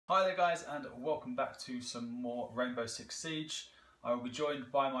Hi there guys, and welcome back to some more Rainbow Six Siege. I will be joined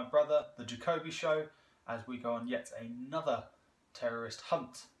by my brother, the Jacoby Show, as we go on yet another terrorist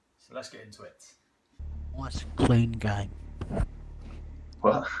hunt. So let's get into it. Nice clean game.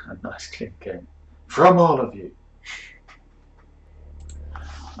 Well, a nice clean game. From all of you.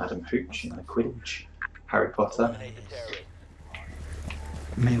 Madam Hooch in the Quidditch. Harry Potter.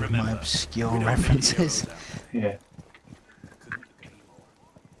 Me with my obscure references. Yeah.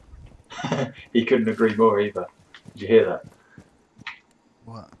 He couldn't agree more either. Did you hear that?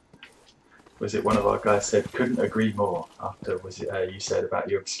 What? Was it one of our guys said couldn't agree more after you said about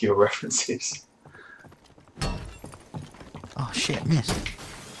your obscure references? Oh shit, missed.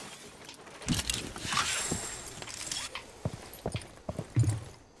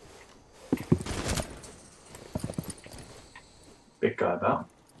 Big guy about.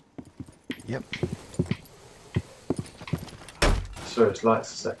 Yep. Saw his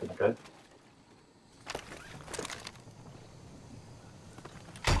lights a second ago.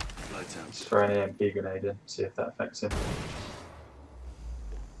 Let's throw an EMP grenade in, see if that affects him.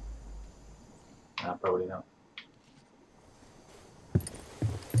 Nah, probably not.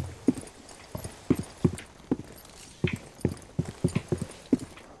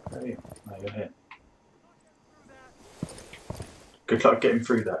 There you go. No, you're hit. Good luck getting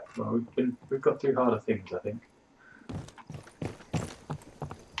through that. Well, we've got through harder things, I think.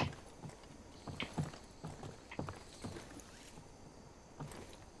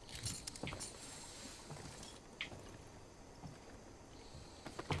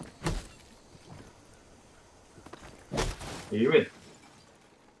 Are you in?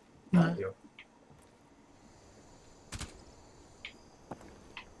 No. You're...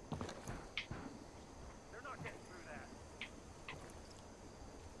 They're not getting through that.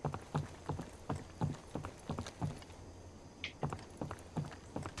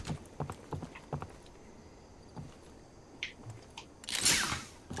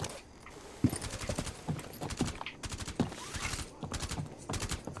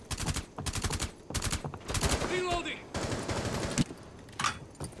 Reloading.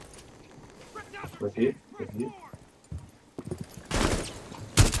 With you? With you?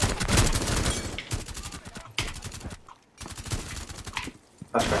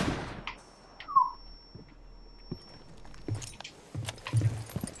 Flashback.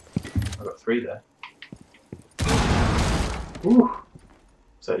 I've got 3 there. Ooh!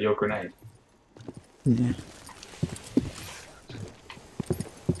 Is that your grenade? Yeah.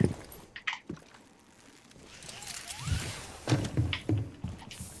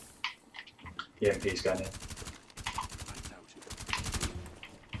 EMP's going in.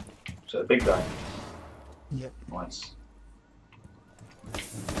 So the big guy. Yep. Nice.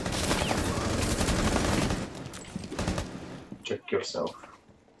 Check yourself.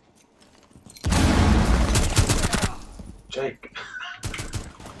 Jake.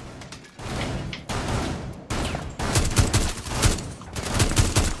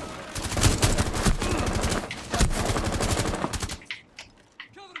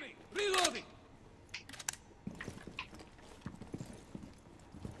 Cover me. Reloading.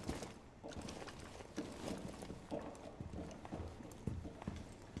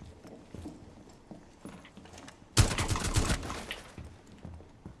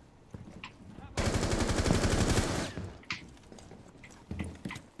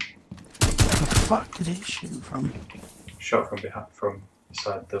 Where the fuck did it shoot from? Shot from behind, from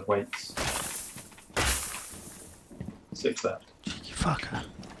beside the weights. 6 left. Cheeky fucker.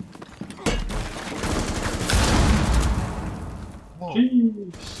 Whoa.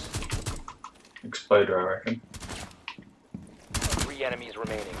 Jeez. Exploder, I reckon. 3 enemies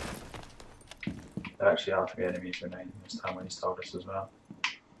remaining. There actually are 3 enemies remaining this time when he's told us as well.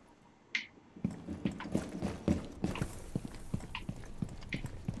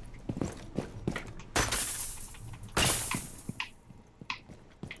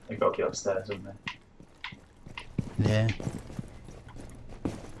 They've got to get upstairs, haven't they? Yeah.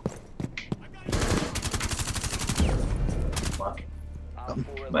 What? Op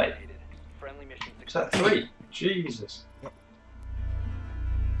 4 Mate. eliminated. Friendly mission Is that success. 3? Jesus.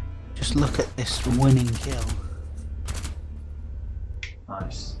 Just look at this winning kill.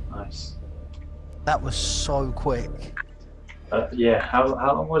 Nice, nice. That was so quick. Yeah, how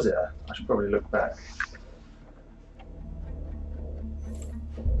long was it? I should probably look back.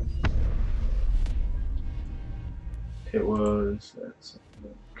 It was... Let's have a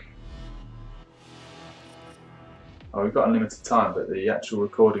look. Oh, we've got unlimited time, but the actual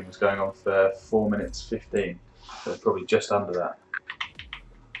recording was going on for 4 minutes 15. So probably just under that.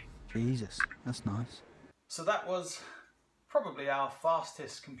 Jesus, that's nice. So that was probably our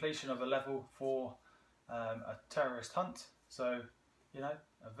fastest completion of a level for a terrorist hunt. So, you know,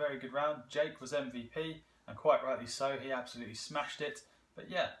 a very good round. Jake was MVP, and quite rightly so. He absolutely smashed it. But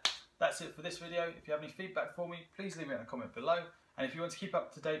yeah, that's it for this video. If you have any feedback for me, please leave it in a comment below. And if you want to keep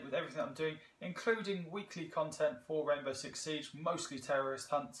up to date with everything I'm doing, including weekly content for Rainbow Six Siege, mostly terrorist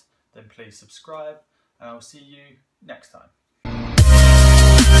hunts, then please subscribe, and I'll see you next time.